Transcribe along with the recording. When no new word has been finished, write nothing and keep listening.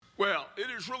Well, it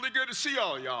is really good to see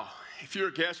all of y'all. If you're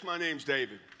a guest, my name's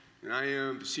David, and I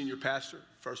am the senior pastor at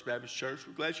First Baptist Church.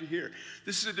 We're glad you're here.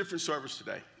 This is a different service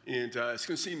today, and it's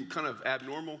going to seem kind of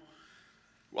abnormal.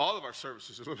 Well, all of our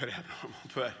services are a little bit abnormal,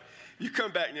 but you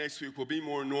come back next week, we'll be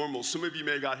more normal. Some of you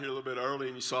may have got here a little bit early,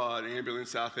 and you saw an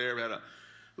ambulance out there. We had a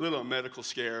little medical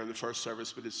scare in the first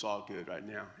service, but it's all good right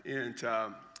now. And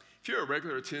if you're a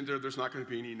regular attender, there's not going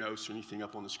to be any notes or anything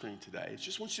up on the screen today. I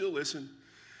just want you to listen.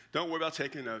 Don't worry about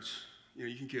taking notes.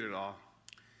 You can get it all.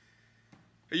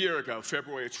 A year ago,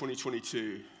 February of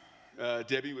 2022,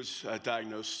 Debbie was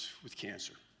diagnosed with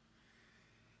cancer.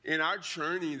 And our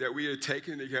journey that we had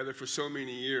taken together for so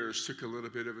many years took a little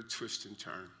bit of a twist and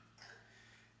turn.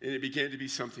 And it began to be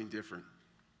something different.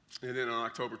 And then on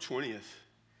October 20th,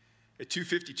 at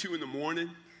 2:52 in the morning,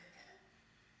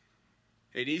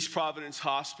 at East Providence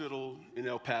Hospital in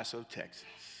El Paso, Texas,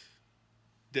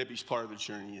 Debbie's part of the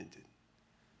journey ended.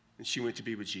 And she went to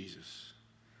be with Jesus.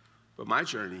 But my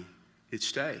journey, it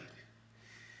stayed.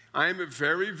 I am a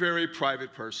very, very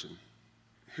private person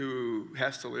who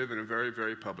has to live in a very,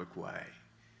 very public way.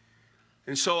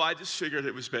 And so I just figured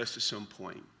it was best at some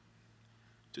point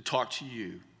to talk to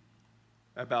you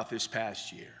about this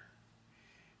past year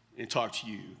and talk to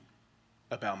you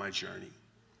about my journey.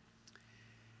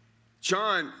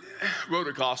 John wrote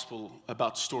a gospel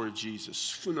about the story of Jesus.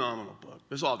 Phenomenal book,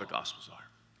 as all the gospels are.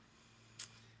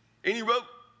 And he wrote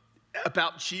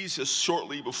about Jesus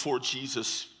shortly before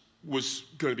Jesus was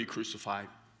going to be crucified.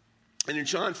 And in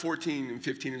John 14 and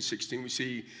 15 and 16, we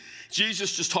see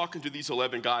Jesus just talking to these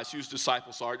 11 guys whose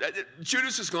disciples are.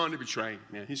 Judas is gone to betray him,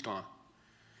 man. He's gone.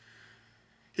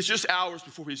 It's just hours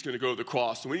before he's going to go to the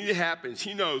cross. And when it happens,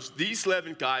 he knows these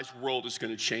 11 guys' world is going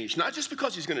to change. Not just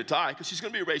because he's going to die, because he's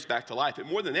going to be raised back to life, but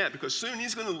more than that, because soon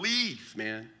he's going to leave,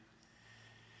 man.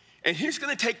 And he's going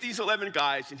to take these 11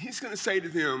 guys and he's going to say to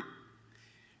them,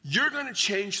 you're going to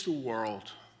change the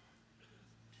world.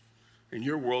 And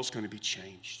your world's going to be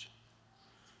changed.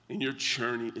 And your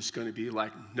journey is going to be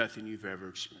like nothing you've ever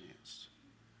experienced.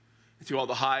 And through all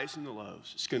the highs and the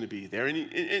lows, it's going to be there.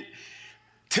 And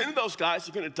 10 of those guys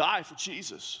are going to die for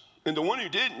Jesus. And the one who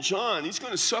didn't, John, he's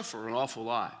going to suffer an awful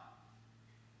lot.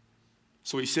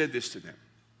 So he said this to them.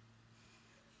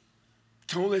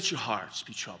 Don't let your hearts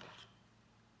be troubled.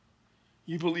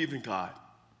 You believe in God.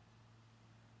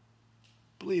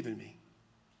 Believe in me.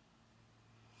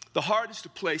 The heart is the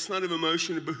place, not of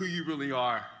emotion, but who you really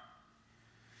are.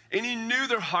 And he knew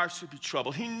their hearts would be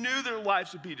troubled. He knew their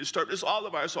lives would be disturbed, as all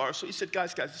of ours are. So he said,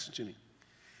 guys, listen to me.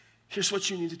 Here's what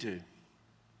you need to do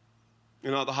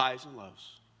in all the highs and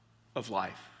lows of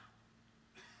life.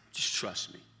 Just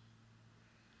trust me.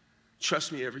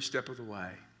 Trust me every step of the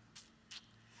way.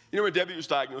 You know, when Debbie was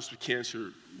diagnosed with cancer,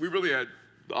 we really had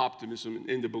the optimism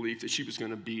and the belief that she was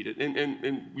going to beat it.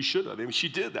 And we should have. I mean, she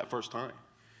did that first time.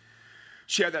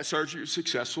 She had that surgery. It was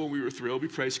successful. We were thrilled. We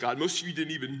praised God. Most of you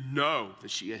didn't even know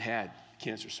that she had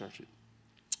cancer surgery.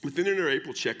 Within her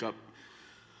April checkup,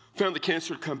 found the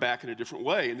cancer had come back in a different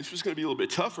way. And this was going to be a little bit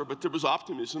tougher, but there was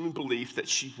optimism and belief that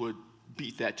she would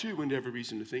beat that too. We had every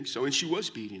reason to think so. And she was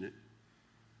beating it.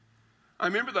 I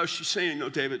remember, though, she's saying, no,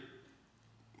 David,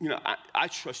 I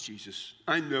trust Jesus.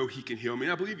 I know he can heal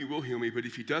me. I believe he will heal me, but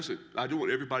if he doesn't, I don't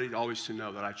want everybody always to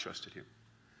know that I trusted him.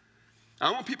 I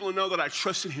want people to know that I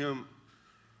trusted him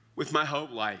with my whole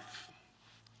life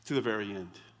to the very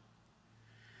end.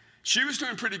 She was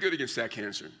doing pretty good against that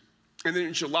cancer. And then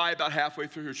in July, about halfway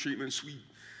through her treatments,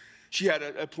 she had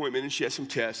an appointment and she had some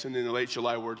tests, and then the late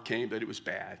July word came that it was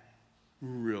bad.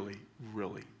 Really,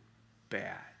 really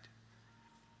bad.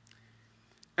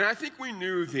 And I think we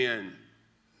knew then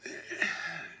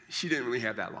she didn't really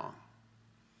have that long.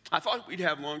 I thought we'd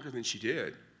have longer than she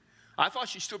did. I thought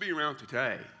she'd still be around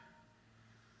today.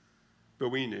 But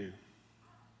we knew.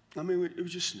 I mean, it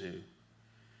was just new.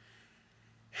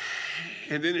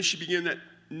 And then as she began that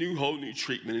whole new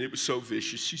treatment, and it was so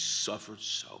vicious, she suffered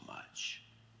so much.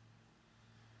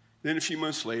 Then a few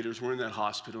months later, we're in that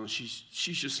hospital, and she's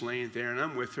just laying there, and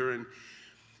I'm with her, and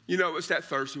it was that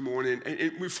Thursday morning,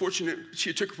 and we're fortunate.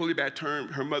 She took a really bad turn.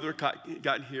 Her mother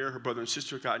got here. Her brother and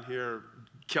sister got here.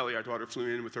 Kelly, our daughter,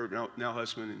 flew in with her now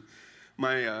husband, and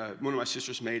one of my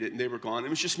sisters made it, and they were gone. It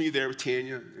was just me there with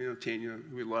Tanya. Tanya,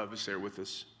 who we love, is there with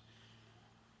us.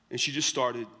 And she just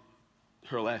started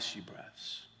her last few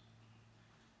breaths.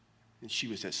 And she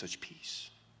was at such peace.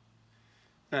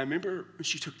 And I remember when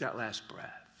she took that last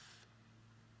breath,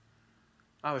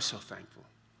 I was so thankful.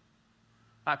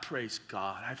 I praised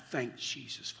God. I thanked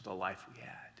Jesus for the life we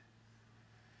had.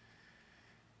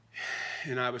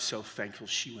 And I was so thankful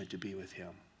she went to be with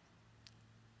him.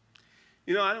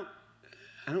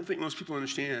 I don't think most people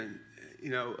understand.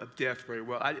 of death very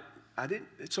well. I didn't,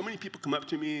 so many people come up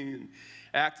to me and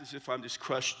act as if I'm this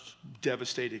crushed,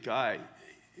 devastated guy.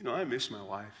 I miss my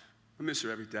wife. I miss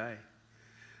her every day.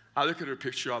 I look at her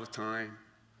picture all the time.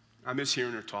 I miss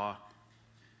hearing her talk.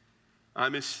 I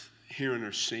miss hearing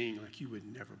her sing like you would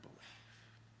never believe.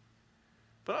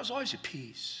 But I was always at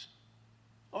peace.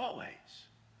 Always.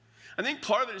 I think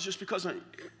part of it is just because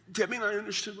Debbie and I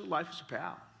understood what life was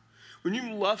about. When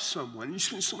you love someone and you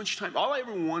spend so much time, all I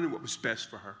ever wanted what was best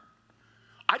for her.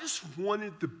 I just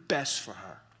wanted the best for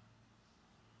her.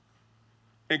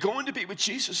 And going to be with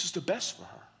Jesus is the best for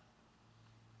her.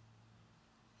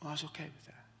 Well, I was okay with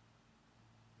that.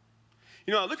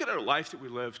 I look at our life that we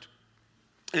lived,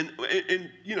 and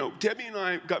Debbie and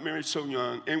I got married so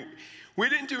young, and we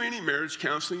didn't do any marriage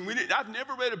counseling. I've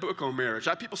never read a book on marriage.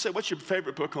 People say, what's your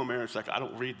favorite book on marriage? Like, I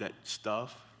don't read that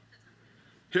stuff.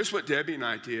 Here's what Debbie and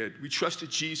I did. We trusted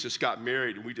Jesus, got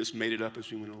married, and we just made it up as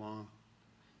we went along.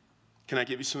 Can I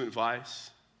give you some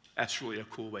advice? That's really a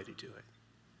cool way to do it.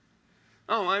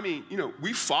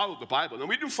 We followed the Bible. Now,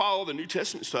 we didn't follow the New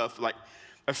Testament stuff like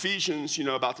Ephesians,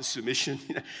 about the submission.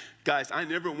 Guys, I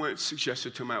never once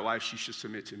suggested to my wife she should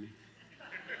submit to me.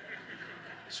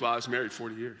 That's why I was married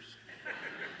 40 years.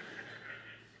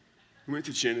 We went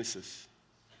to Genesis.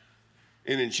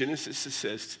 And in Genesis, it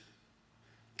says,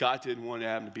 God didn't want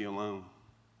Adam to be alone.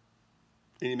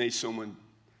 And he made someone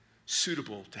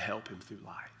suitable to help him through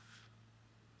life.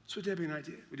 That's what Debbie and I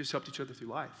did. We just helped each other through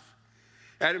life.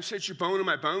 Adam said, you're bone of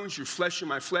my bones, you're flesh of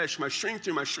my flesh, my strength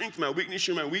you're my strength, my weakness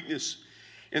you're my weakness.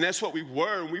 And that's what we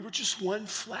were, and we were just one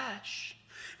flesh.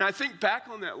 And I think back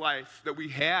on that life that we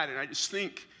had, and I just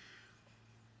think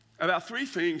about three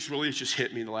things really has just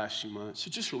hit me in the last few months.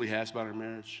 It just really has about our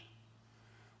marriage.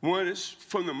 One is,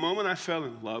 from the moment I fell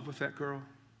in love with that girl,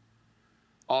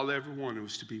 all I ever wanted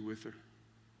was to be with her.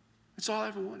 That's all I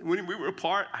ever wanted. When we were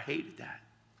apart, I hated that.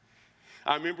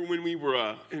 I remember when we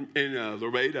were in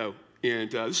Laredo,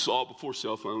 and this is all before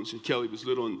cell phones, and Kelly was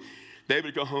little, and they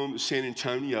would go home to San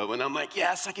Antonio, and I'm like,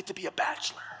 yes, I get to be a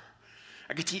bachelor.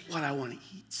 I get to eat what I want to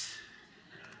eat.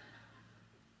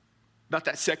 About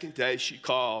that second day, she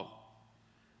called.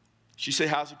 She said,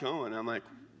 how's it going? I'm like,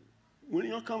 when are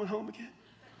y'all coming home again?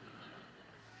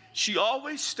 She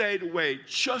always stayed away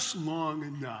just long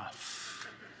enough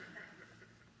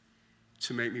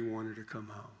to make me want her to come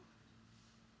home.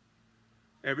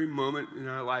 Every moment in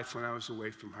our life when I was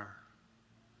away from her,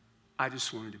 I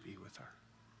just wanted to be with her.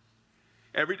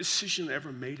 Every decision I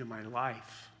ever made in my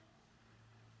life,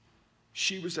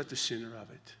 she was at the center of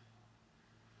it.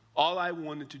 All I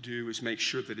wanted to do was make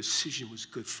sure the decision was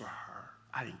good for her.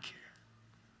 I didn't care.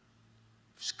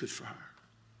 It was good for her.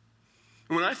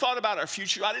 And when I thought about our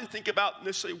future, I didn't think about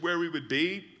necessarily where we would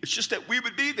be. It's just that we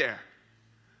would be there.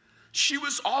 She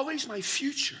was always my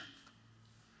future.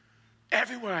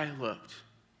 Everywhere I looked.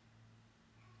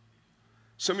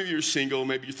 Some of you are single.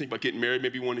 Maybe you think about getting married.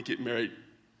 Maybe you want to get married.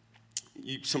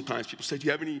 Sometimes people say,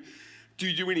 do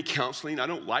you do any counseling? I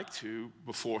don't like to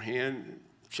beforehand.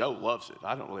 Joe loves it.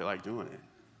 I don't really like doing it.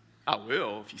 I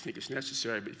will if you think it's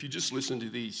necessary. But if you just listen to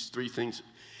these three things,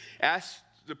 ask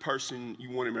the person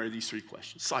you want to marry these three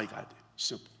questions. It's all you got to do.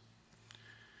 Simple.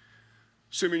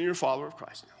 Assuming you're a follower of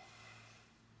Christ now.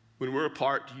 When we're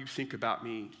apart, do you think about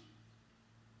me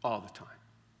all the time?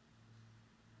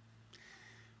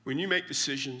 When you make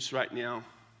decisions right now,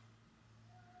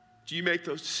 do you make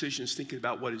those decisions thinking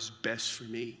about what is best for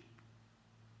me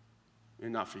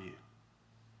and not for you?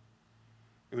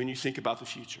 And when you think about the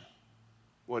future,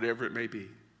 whatever it may be,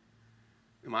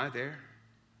 am I there?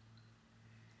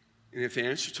 And if the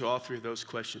answer to all three of those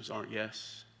questions aren't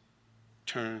yes,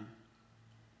 turn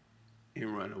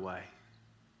and run away.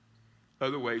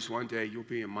 Other ways, one day you'll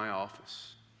be in my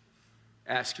office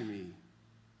asking me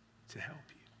to help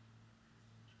you.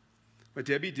 But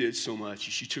Debbie did so much.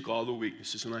 She took all the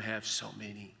weaknesses, and I have so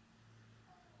many,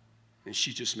 and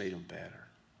she just made them better.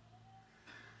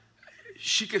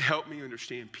 She could help me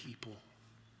understand people.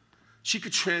 She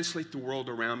could translate the world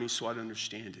around me so I'd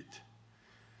understand it.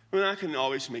 I mean, I can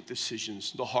always make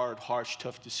decisions, the hard, harsh,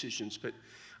 tough decisions, but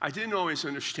I didn't always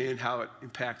understand how it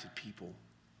impacted people.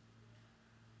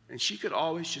 And she could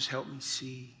always just help me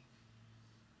see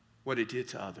what it did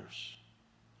to others.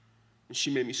 And she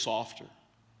made me softer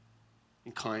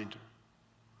and kinder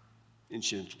and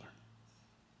gentler.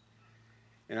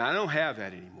 And I don't have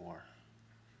that anymore.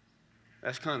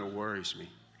 That kind of worries me.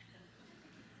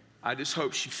 I just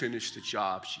hope she finished the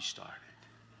job she started.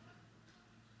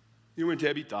 You know, when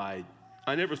Debbie died,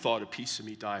 I never thought a piece of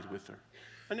me died with her.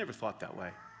 I never thought that way.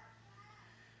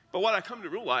 But what I come to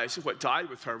realize is what died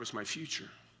with her was my future.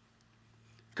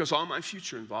 Because all my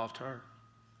future involved her.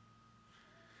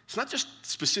 It's not just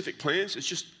specific plans, it's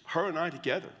just her and I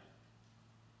together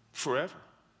forever.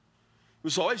 It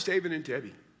was always David and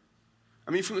Debbie.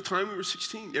 I mean, from the time we were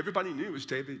 16, everybody knew it was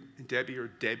David and Debbie or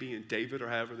Debbie and David or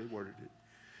however they worded it.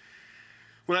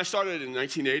 When I started in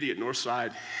 1980 at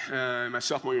Northside, my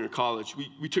sophomore year in college,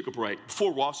 we took a break.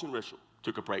 Before Ross and Rachel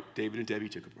took a break, David and Debbie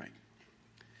took a break.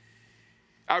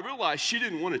 I realized she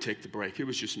didn't want to take the break. It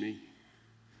was just me.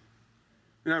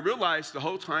 And I realized the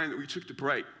whole time that we took the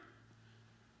break,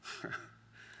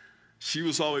 she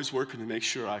was always working to make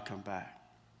sure I come back.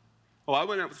 Oh, I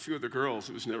went out with a few other girls.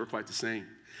 It was never quite the same.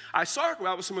 I saw her go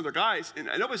out with some other guys, and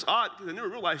I know it was odd because I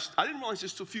didn't realize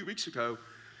this till a few weeks ago.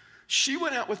 She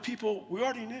went out with people we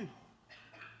already knew.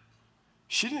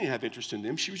 She didn't have interest in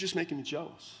them. She was just making me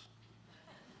jealous.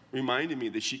 Reminding me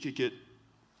that she could get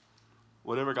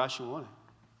whatever guy she wanted.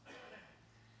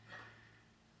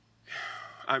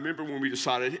 I remember when we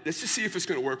decided, let's just see if it's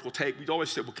going to work. We'd always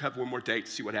said we'll have one more date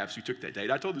to see what happens. We took that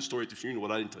date. I told the story at the funeral,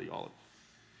 but I didn't tell you all of it.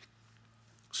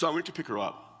 So I went to pick her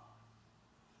up.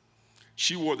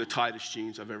 She wore the tightest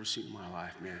jeans I've ever seen in my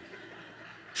life, man.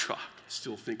 I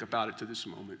still think about it to this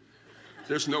moment.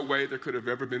 There's no way there could have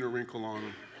ever been a wrinkle on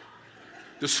them.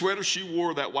 The sweater she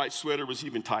wore, that white sweater, was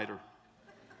even tighter.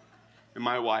 And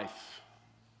my wife,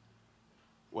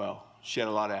 well, she had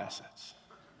a lot of assets.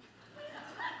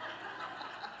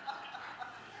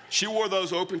 She wore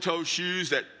those open-toe shoes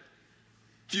that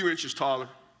few inches taller.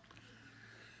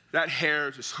 That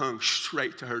hair just hung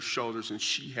straight to her shoulders, and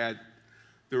she had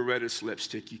the reddest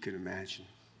lipstick you could imagine.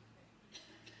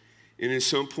 And at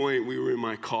some point, we were in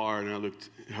my car, and I looked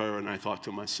at her, and I thought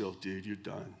to myself, dude, you're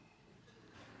done.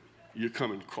 You're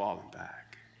coming crawling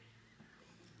back.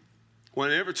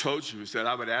 What I never told you is that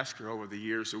I would ask her over the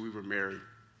years that we were married,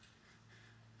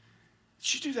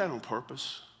 did you do that on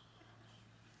purpose?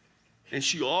 And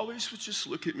she always would just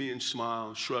look at me and smile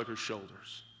and shrug her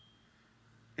shoulders.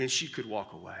 And she could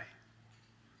walk away.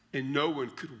 And no one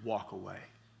could walk away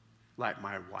like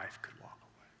my wife could walk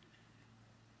away.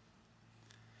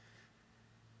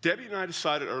 Debbie and I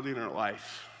decided early in our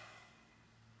life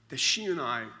that she and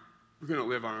I were going to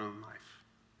live our own life.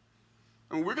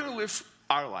 And we're going to live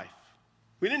our life.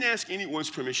 We didn't ask anyone's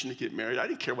permission to get married. I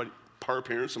didn't care what her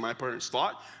parents or my parents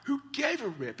thought. Who gave a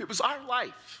rip? It was our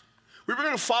life. We were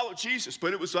going to follow Jesus,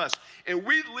 but it was us. And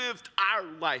we lived our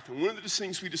life. And one of the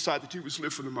things we decided to do was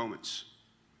live for the moments.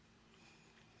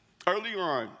 Early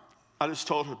on, I just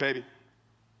told her, baby,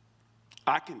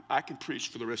 I can preach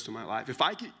for the rest of my life. If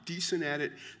I get decent at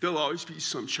it, there'll always be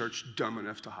some church dumb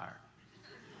enough to hire.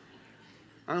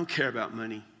 I don't care about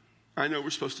money. I know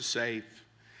we're supposed to save.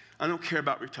 I don't care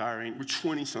about retiring. We're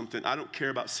 20-something. I don't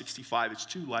care about 65. It's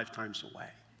 2 lifetimes away.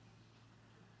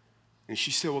 And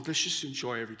she said, well, let's just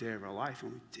enjoy every day of our life.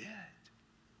 And we did.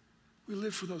 We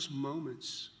lived for those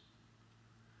moments.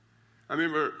 I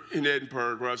remember in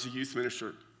Edinburgh, where I was a youth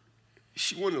minister,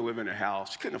 she wanted to live in a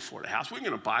house. She couldn't afford a house. We weren't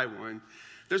going to buy one.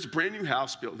 There's a brand new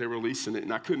house built. They were leasing it,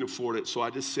 and I couldn't afford it. So I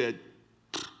just said,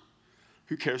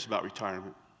 who cares about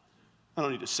retirement? I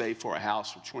don't need to save for a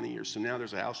house for 20 years. So now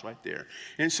there's a house right there.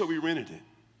 And so we rented it.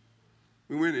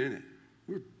 We went in it.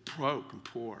 We were broke and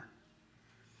poor.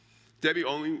 Debbie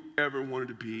only ever wanted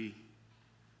to be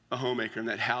a homemaker, and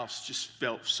that house just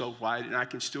felt so right. And I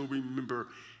can still remember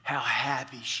how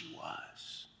happy she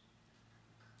was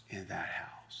in that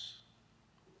house.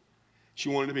 She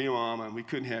wanted to be a mama, and we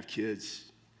couldn't have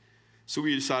kids. So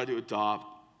we decided to adopt.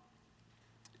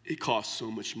 It cost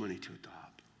so much money to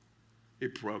adopt.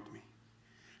 It broke me.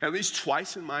 At least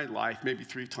twice in my life, maybe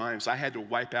 3 times, I had to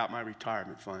wipe out my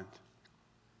retirement fund.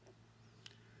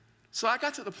 So I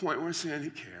got to the point where I'm saying, who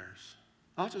cares?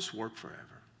 I'll just work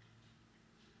forever.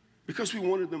 Because we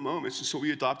wanted the moments, and so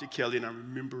we adopted Kelly, and I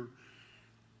remember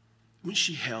when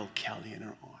she held Kelly in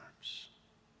her arms.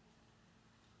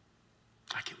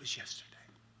 Like it was yesterday.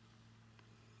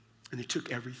 And it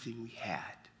took everything we had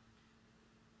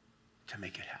to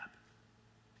make it happen.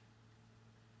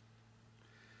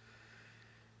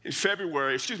 In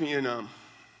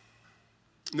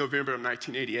November of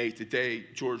 1988, the day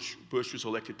George Bush was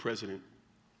elected president,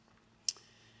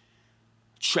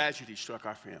 tragedy struck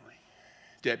our family,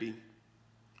 Debbie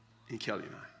and Kelly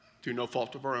and I. Through no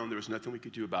fault of our own, there was nothing we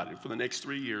could do about it. And for the next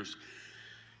 3 years,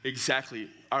 exactly,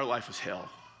 our life was hell.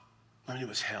 I mean, it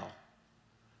was hell.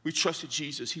 We trusted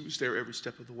Jesus. He was there every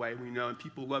step of the way. We know, and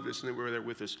people loved us, and they were there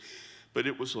with us. But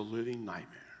it was a living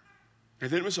nightmare.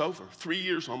 And then it was over, 3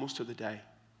 years almost to the day.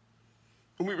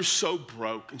 And we were so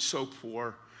broke and so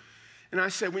poor. And I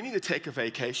said, we need to take a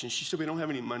vacation. She said, we don't have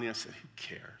any money. I said, who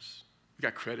cares? We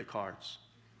got credit cards.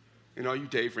 And all you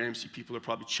Dave Ramsey people are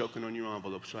probably choking on your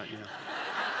envelopes right now.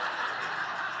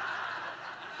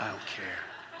 I don't care.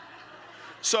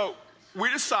 So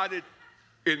we decided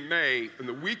in May, in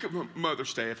the week of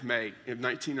Mother's Day of May in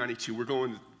 1992, we're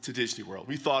going to Disney World.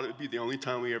 We thought it would be the only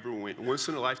time we ever went, a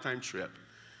once-in-a-lifetime trip.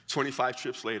 25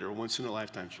 trips later, a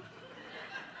once-in-a-lifetime trip.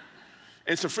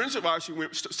 And some friends of ours who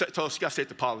went told us, you got to stay at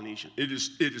the Polynesian. It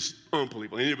is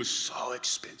unbelievable, and it was so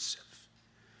expensive.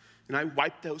 And I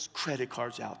wiped those credit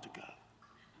cards out to go.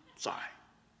 Sorry.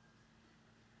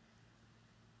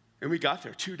 And we got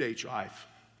there, 2-day drive.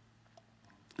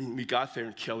 And we got there,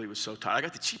 and Kelly was so tired. I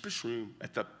got the cheapest room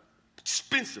at the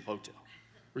expensive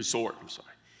resort.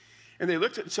 And they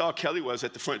looked at and saw how Kelly was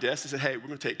at the front desk and said, hey, we're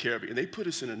going to take care of you. And they put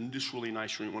us in this really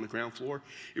nice room on the ground floor.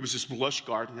 It was this lush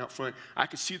garden out front. I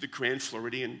could see the Grand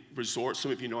Floridian Resort.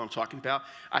 Some of you know what I'm talking about.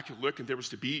 I could look, and there was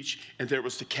the beach, and there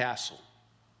was the castle.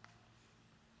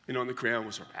 And on the ground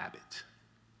was a rabbit.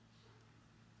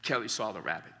 Kelly saw the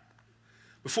rabbit.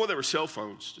 Before there were cell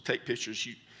phones to take pictures,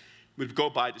 you would go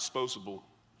buy disposable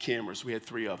cameras. We had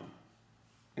 3 of them.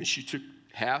 And she took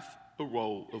half a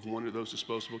roll of one of those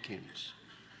disposable cameras,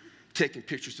 taking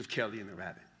pictures of Kelly and the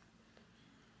rabbit.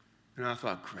 And I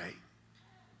thought, great.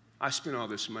 I spent all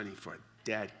this money for a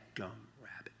dadgum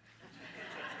rabbit.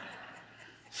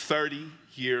 30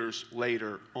 years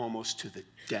later, almost to the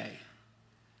day,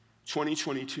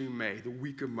 2022 May, the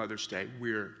week of Mother's Day,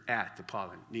 we're at the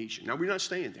Polynesian. Now, we're not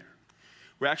staying there.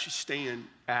 We're actually staying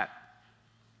at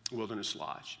Wilderness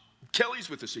Lodge. Kelly's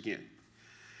with us again.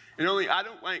 And I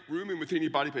don't like rooming with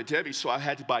anybody but Debbie, so I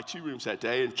had to buy 2 rooms that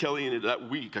day, and Kelly ended that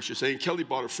week, I should say. And Kelly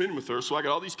brought a friend with her, so I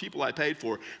got all these people I paid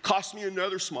for. Cost me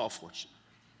another small fortune.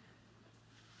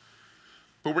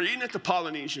 But we're eating at the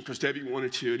Polynesian because Debbie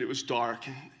wanted to, and it was dark,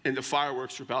 and the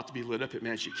fireworks were about to be lit up at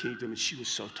Magic Kingdom, and she was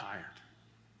so tired.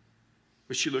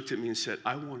 But she looked at me and said,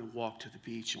 I want to walk to the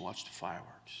beach and watch the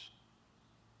fireworks.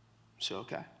 I said,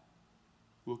 okay,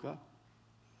 we'll go.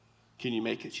 Can you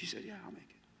make it? She said, yeah, I'll make it.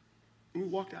 And we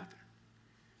walked out there.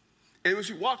 And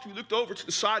as we walked, we looked over to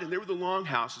the side, and there were the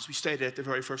longhouses we stayed at the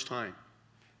very first time.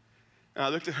 And I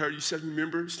looked at her, you said,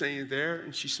 remember staying there?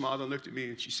 And she smiled and looked at me,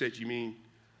 and she said, you mean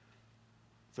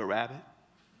the rabbit?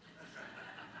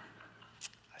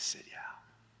 I said, yeah,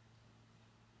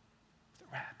 the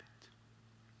rabbit.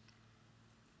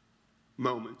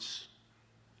 Moments,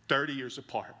 30 years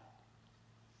apart,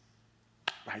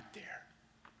 right there.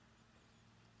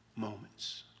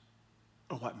 Moments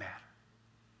are what matter.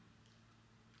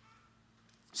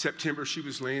 September, she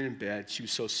was laying in bed. She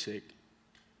was so sick.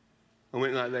 I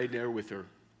went and I laid there with her,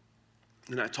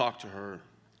 and I talked to her.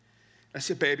 I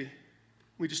said, baby,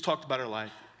 we just talked about our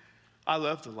life. I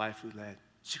love the life we led.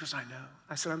 She goes, I know.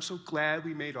 I said, I'm so glad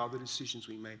we made all the decisions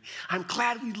we made. I'm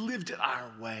glad we lived it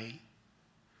our way.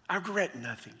 I regret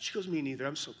nothing. She goes, me neither.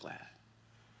 I'm so glad.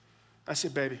 I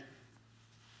said, baby,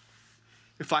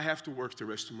 if I have to work the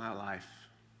rest of my life,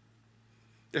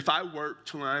 if I work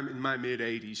till I'm in my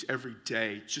mid-80s every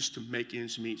day just to make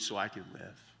ends meet so I can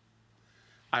live,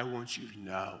 I want you to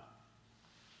know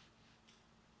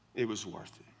it was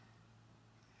worth it.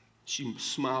 She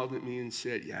smiled at me and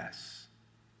said, yes.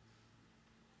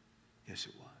 Yes,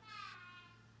 it was.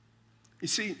 You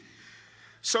see,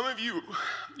 some of you,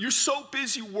 you're so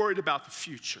busy worried about the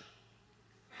future,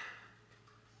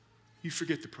 you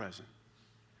forget the present.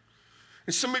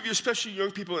 And some of you, especially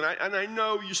young people, and I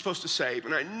know you're supposed to save,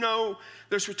 and I know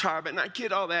there's retirement, and I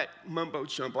get all that mumbo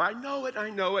jumbo. I know it,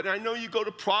 and I know you go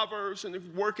to Proverbs and the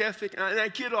work ethic, and I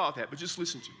get all that, but just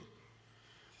listen to me.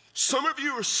 Some of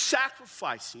you are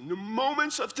sacrificing the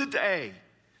moments of today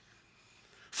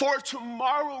for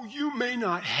tomorrow you may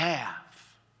not have.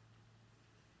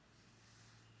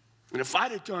 And if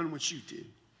I'd have done what you did,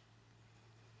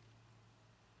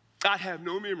 I'd have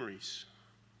no memories.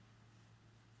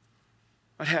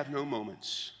 I'd have no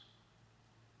moments.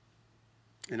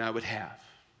 And I would have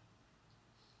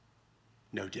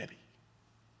no Debbie.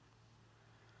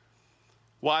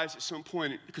 Wives, at some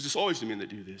point, because it's always the men that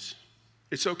do this,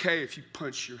 it's okay if you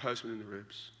punch your husband in the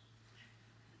ribs.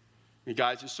 And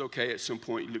guys, it's okay at some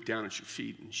point you look down at your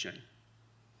feet in shame.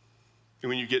 And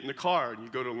when you get in the car and you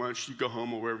go to lunch, you go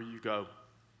home or wherever you go.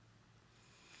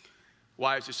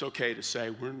 Wives, it's okay to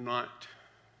say, we're not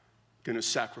going to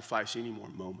sacrifice any more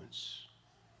moments.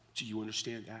 Do you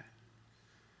understand that?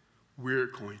 We're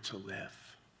going to live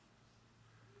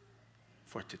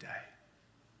for today.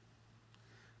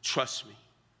 Trust me,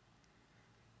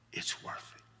 it's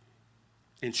worth it.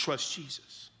 And trust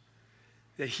Jesus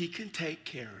that he can take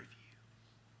care of you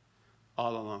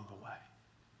all along the way.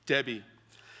 Debbie,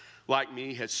 like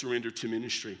me, had surrendered to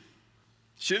ministry.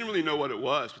 She didn't really know what it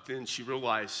was, but then she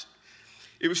realized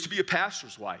it was to be a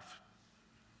pastor's wife,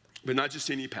 but not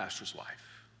just any pastor's wife.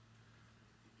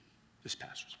 This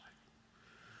pastor's wife.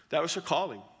 That was her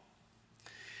calling.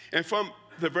 And from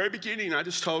the very beginning, I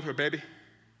just told her, baby,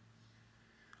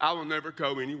 I will never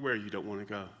go anywhere you don't want to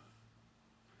go.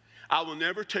 I will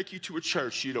never take you to a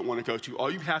church you don't want to go to.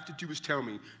 All you have to do is tell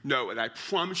me no, and I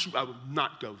promise you I will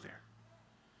not go there.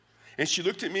 And she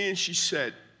looked at me and she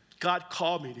said, God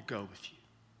called me to go with you.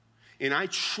 And I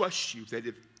trust you that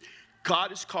if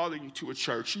God is calling you to a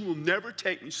church, you will never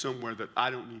take me somewhere that I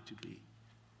don't need to be.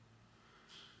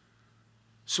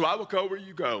 So I will go where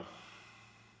you go,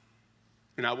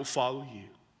 and I will follow you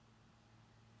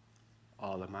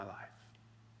all of my life.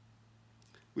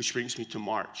 Which brings me to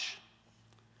March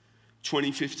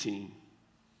 2015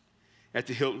 at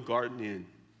the Hilton Garden Inn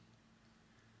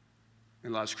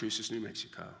in Las Cruces, New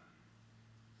Mexico,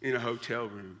 in a hotel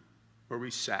room where we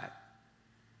sat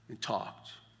and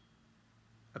talked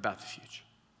about the future.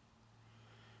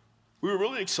 We were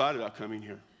really excited about coming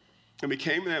here. And we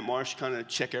came in that March to kind of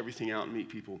check everything out and meet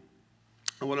people.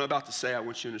 And what I'm about to say, I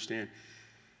want you to understand.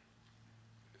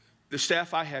 The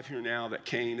staff I have here now that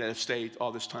came, that have stayed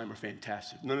all this time are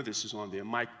fantastic. None of this is on them.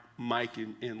 Mike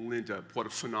and Linda, what a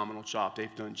phenomenal job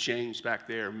they've done. James back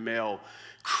there, Mel,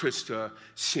 Krista,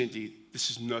 Cindy.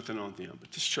 This is nothing on them,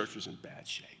 but this church was in bad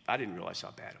shape. I didn't realize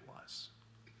how bad it was.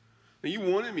 Now, you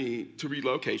wanted me to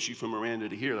relocate you from Miranda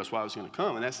to here. That's why I was going to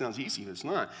come, and that sounds easy, but it's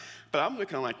not. But I'm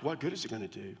looking like, what good is it going to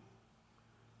do?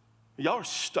 Y'all are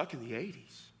stuck in the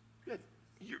 80s.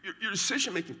 Your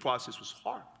decision-making process was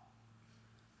hard.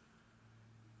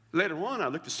 Later on, I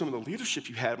looked at some of the leadership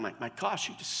you had. I'm like, my gosh,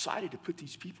 you decided to put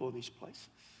these people in these places.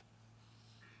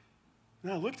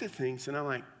 And I looked at things, and I'm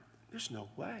like, there's no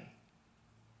way.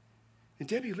 And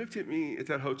Debbie looked at me at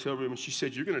that hotel room, and she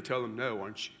said, you're going to tell them no,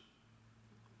 aren't you?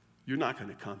 You're not going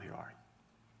to come here, are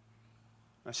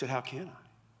you? I said, how can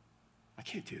I? I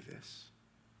can't do this.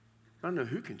 I don't know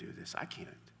who can do this. I can't.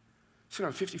 I said,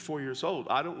 I'm 54 years old.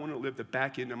 I don't want to live the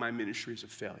back end of my ministry as a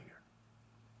failure.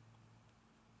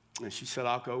 And she said,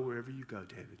 I'll go wherever you go,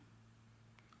 David.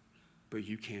 But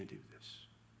you can't do this.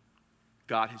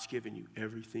 God has given you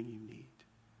everything you need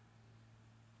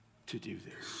to do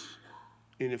this.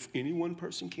 And if any one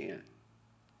person can,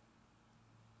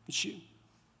 it's you.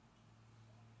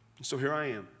 And so here I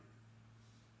am.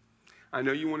 I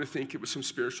know you want to think it was some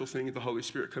spiritual thing of the Holy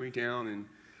Spirit coming down and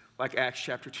like Acts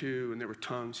chapter 2, and there were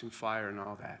tongues and fire and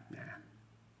all that. Nah.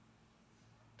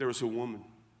 There was a woman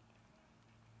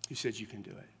who said, you can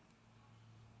do it.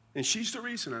 And she's the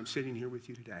reason I'm sitting here with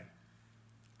you today.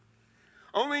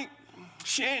 Only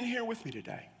she ain't here with me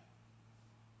today.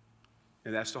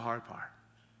 And that's the hard part.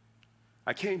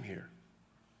 I came here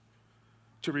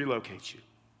to relocate you.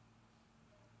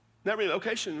 That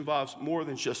relocation involves more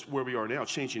than just where we are now,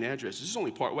 changing addresses. This is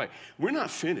only part way. We're not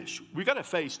finished. We got a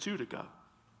phase 2 to go.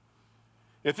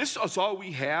 If this is all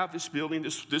we have, this building,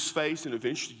 this phase, then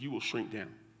eventually you will shrink down.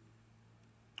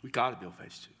 We got to build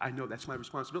phase 2. I know that's my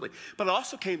responsibility. But I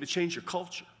also came to change your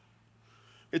culture.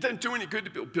 It doesn't do any good to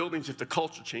build buildings if the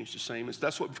culture changed the same.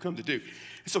 That's what we've come to do.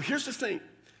 And so here's the thing.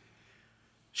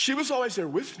 She was always there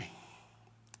with me.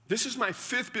 This is my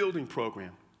 5th building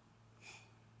program.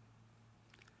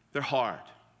 They're hard.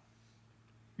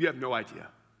 You have no idea.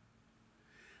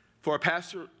 For a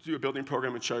pastor to do a building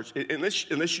program in church,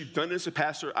 unless you've done it as a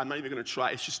pastor, I'm not even going to try.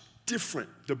 It's just different.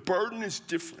 The burden is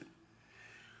different.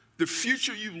 The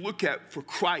future you look at for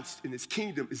Christ and his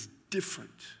kingdom is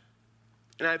different.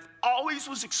 And I've always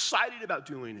was excited about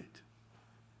doing it.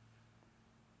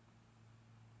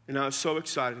 And I was so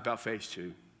excited about phase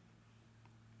 2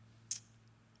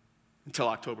 until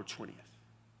October 20th.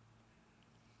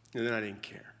 And then I didn't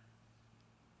care.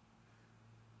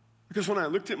 Because when I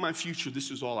looked at my future,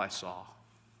 this was all I saw.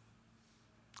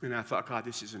 And I thought, God,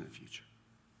 this isn't a future.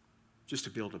 Just to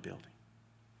build a building.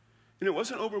 And it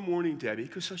wasn't over mourning Debbie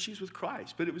because she's with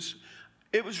Christ. But it was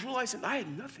realizing I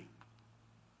had nothing.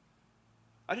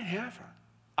 I didn't have her.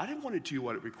 I didn't want to do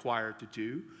what it required to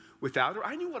do without her.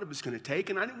 I knew what it was going to take,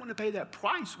 and I didn't want to pay that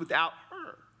price without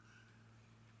her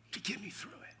to get me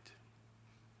through it.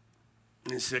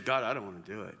 And I said, God, I don't want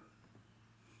to do it.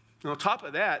 And on top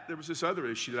of that, there was this other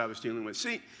issue that I was dealing with.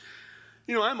 See,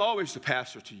 I'm always the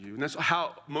pastor to you, and that's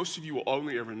how most of you will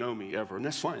only ever know me ever, and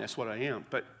that's fine. That's what I am.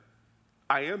 But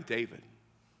I am David.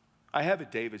 I have a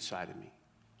David side of me.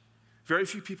 Very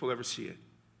few people ever see it.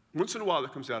 Once in a while,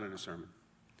 it comes out in a sermon.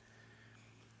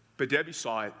 But Debbie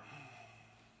saw it.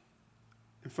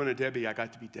 In front of Debbie, I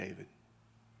got to be David.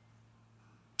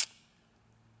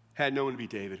 Had no one to be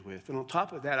David with. And on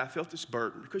top of that, I felt this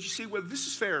burden. Because you see, whether this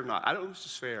is fair or not, I don't know if this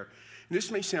is fair. And this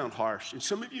may sound harsh. And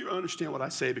some of you understand what I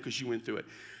say because you went through it.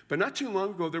 But not too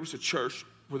long ago, there was a church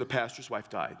where the pastor's wife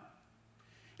died.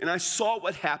 And I saw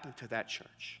what happened to that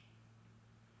church.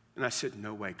 And I said,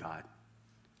 no way, God.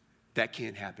 That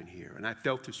can't happen here. And I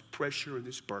felt this pressure and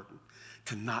this burden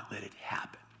to not let it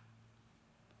happen.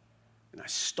 And I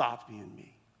stopped being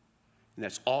me. And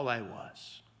that's all I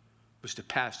was the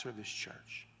pastor of this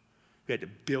church. We had to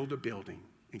build a building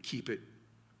and keep it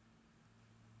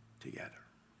together.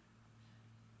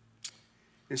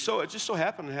 And so it just so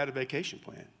happened I had a vacation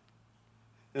plan.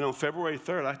 And on February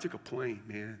 3rd, I took a plane,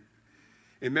 man.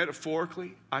 And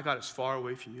metaphorically, I got as far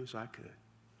away from you as I could.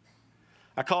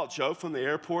 I called Joe from the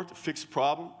airport to fix the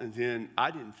problem, and then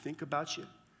I didn't think about you.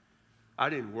 I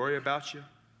didn't worry about you.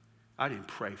 I didn't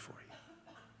pray for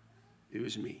you. It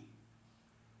was me.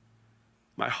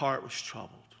 My heart was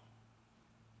troubled.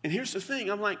 And here's the thing.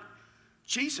 I'm like,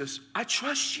 Jesus, I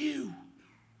trust you.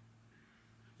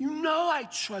 You know I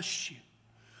trust you.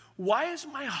 Why is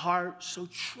my heart so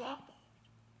troubled?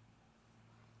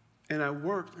 And I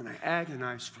worked and I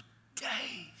agonized for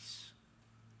days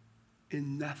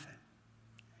in nothing.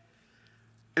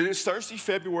 And it's Thursday,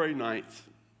 February 9th.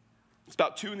 It's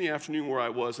about 2 in the afternoon where I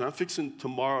was, and I'm fixing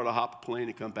tomorrow to hop a plane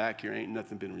and come back here. Ain't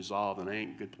nothing been resolved, and I ain't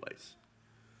in a good place.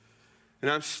 And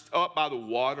I'm up by the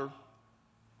water.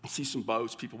 I see some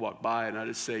boats, people walk by, and I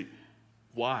just say,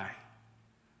 why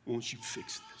won't you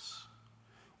fix this?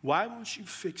 Why won't you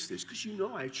fix this? Because you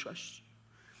know I trust you.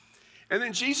 And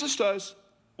then Jesus does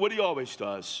what he always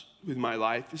does with my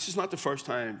life. This is not the first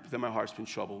time that my heart's been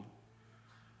troubled.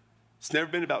 It's never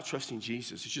been about trusting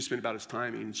Jesus. It's just been about his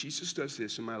timing. And Jesus does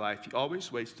this in my life. He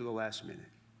always waits till the last minute.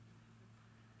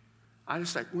 I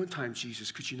just like, one time,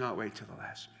 Jesus, could you not wait till the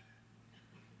last minute?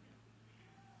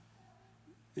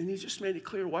 And he just made it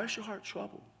clear, why is your heart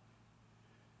troubled?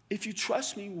 If you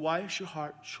trust me, why is your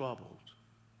heart troubled?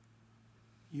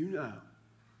 You know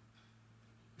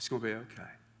it's going to be okay.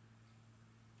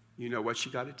 You know what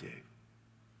you got to do.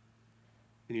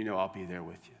 And you know I'll be there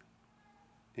with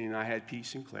you. And I had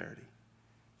peace and clarity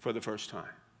for the first time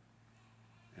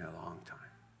in a long time.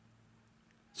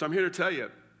 So I'm here to tell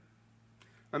you,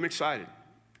 I'm excited,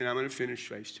 and I'm going to finish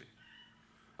phase 2.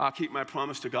 I'll keep my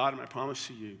promise to God and my promise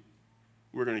to you.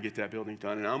 We're going to get that building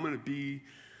done, and I'm going to be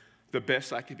the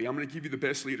best I can be. I'm going to give you the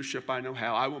best leadership I know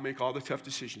how. I will make all the tough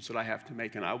decisions that I have to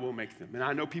make, and I will make them. And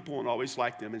I know people won't always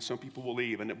like them, and some people will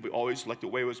leave, and it will always like the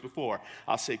way it was before.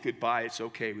 I'll say goodbye. It's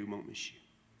okay. We won't miss you.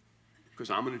 Because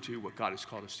I'm going to do what God has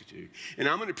called us to do. And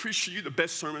I'm going to preach to you the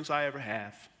best sermons I ever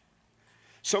have.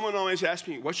 Someone always asks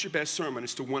me, what's your best sermon?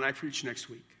 It's the one I preach next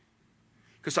week.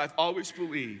 Because I've always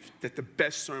believed that the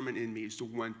best sermon in me is the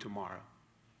one tomorrow.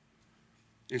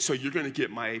 And so you're going to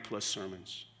get my A+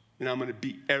 sermons. And I'm going to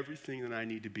be everything that I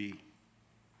need to be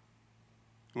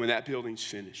when that building's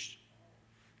finished.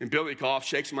 And Billy Goff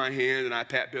shakes my hand, and I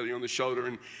pat Billy on the shoulder,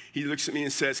 and he looks at me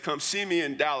and says, come see me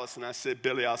in Dallas. And I said,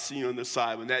 Billy, I'll see you on the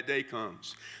side. When that day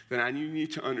comes, then I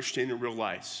need to understand and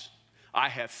realize I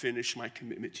have finished my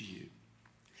commitment to you.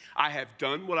 I have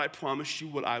done what I promised you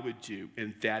what I would do,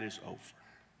 and that is over.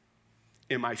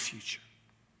 And my future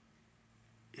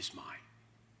is mine.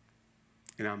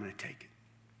 And I'm going to take it.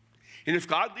 And if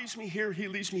God leads me here, he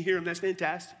leads me here, and that's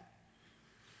fantastic.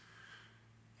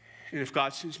 And if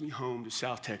God sends me home to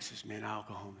South Texas, man, I'll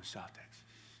go home to South Texas.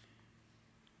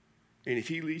 And if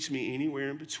he leads me anywhere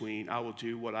in between, I will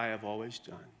do what I have always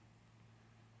done.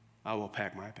 I will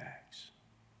pack my bags,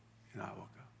 and I will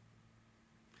go.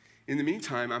 In the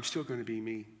meantime, I'm still going to be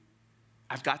me.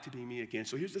 I've got to be me again.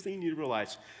 So here's the thing you need to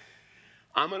realize.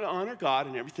 I'm going to honor God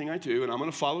in everything I do, and I'm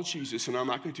going to follow Jesus, and I'm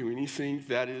not going to do anything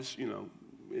that is,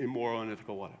 immoral,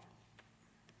 unethical, whatever.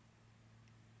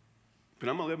 But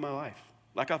I'm going to live my life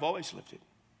like I've always lived it.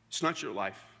 It's not your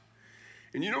life.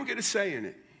 And you don't get a say in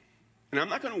it. And I'm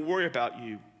not going to worry about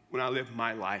you when I live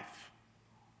my life.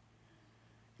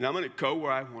 And I'm going to go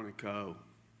where I want to go.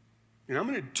 And I'm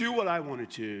going to do what I want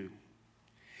to do.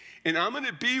 And I'm going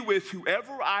to be with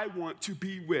whoever I want to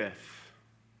be with.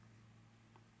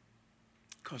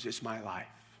 Because it's my life.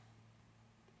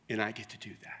 And I get to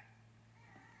do that.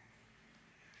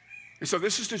 And so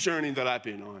this is the journey that I've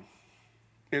been on.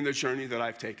 And the journey that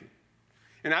I've taken.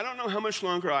 And I don't know how much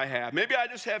longer I have. Maybe I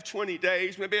just have 20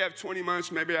 days. Maybe I have 20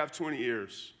 months. Maybe I have 20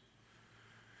 years.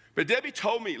 But Debbie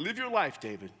told me, live your life,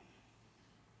 David,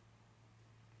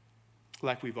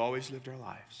 like we've always lived our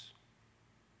lives.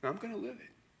 And I'm going to live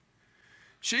it.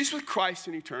 She's with Christ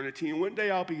in eternity, and one day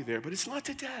I'll be there. But it's not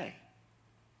today.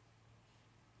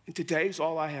 And today is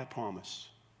all I have promised.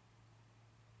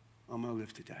 I'm going to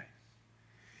live today.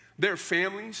 There are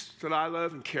families that I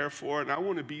love and care for, and I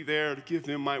want to be there to give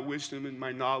them my wisdom and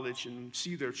my knowledge and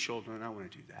see their children, and I want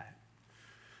to do that.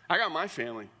 I got my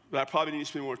family that I probably need to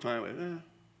spend more time with.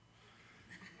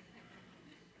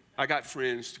 I got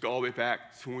friends to go all the way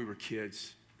back to when we were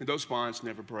kids, and those bonds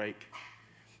never break.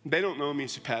 They don't know me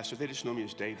as a pastor. They just know me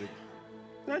as David.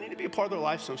 And I need to be a part of their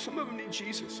life. Some of them need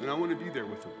Jesus, and I want to be there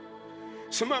with them.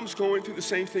 Some of them's going through the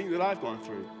same thing that I've gone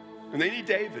through, and they need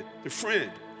David, their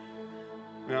friend,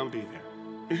 and I'll be there.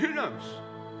 And who knows?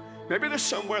 Maybe there's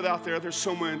somewhere out there, there's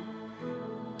someone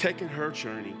taking her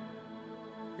journey,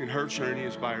 and her journey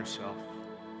is by herself.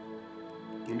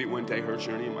 Maybe one day her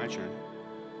journey and my journey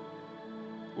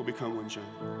will become one journey.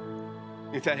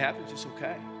 And if that happens, it's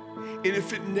okay. And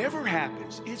if it never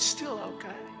happens, it's still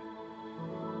okay.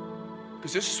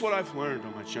 Because this is what I've learned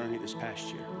on my journey this past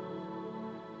year.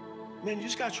 Man, you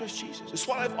just got to trust Jesus. It's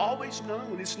what I've always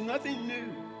known. It's nothing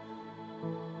new.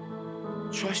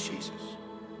 Trust Jesus.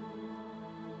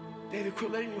 David,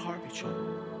 quit letting your heart be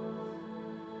troubled.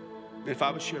 And if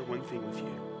I would share one thing with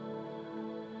you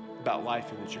about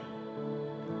life and the journey,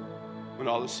 when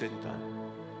all is said and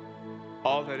done,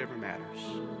 all that ever matters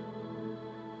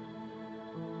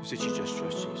is that you just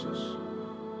trust Jesus.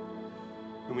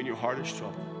 And when your heart is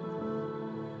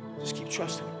troubled, just keep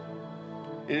trusting Him.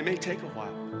 And it may take a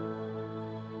while,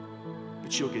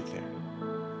 but you'll get there.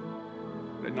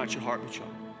 Let not your heart be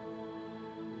troubled.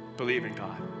 Believe in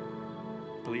God.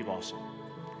 Believe also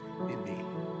in me.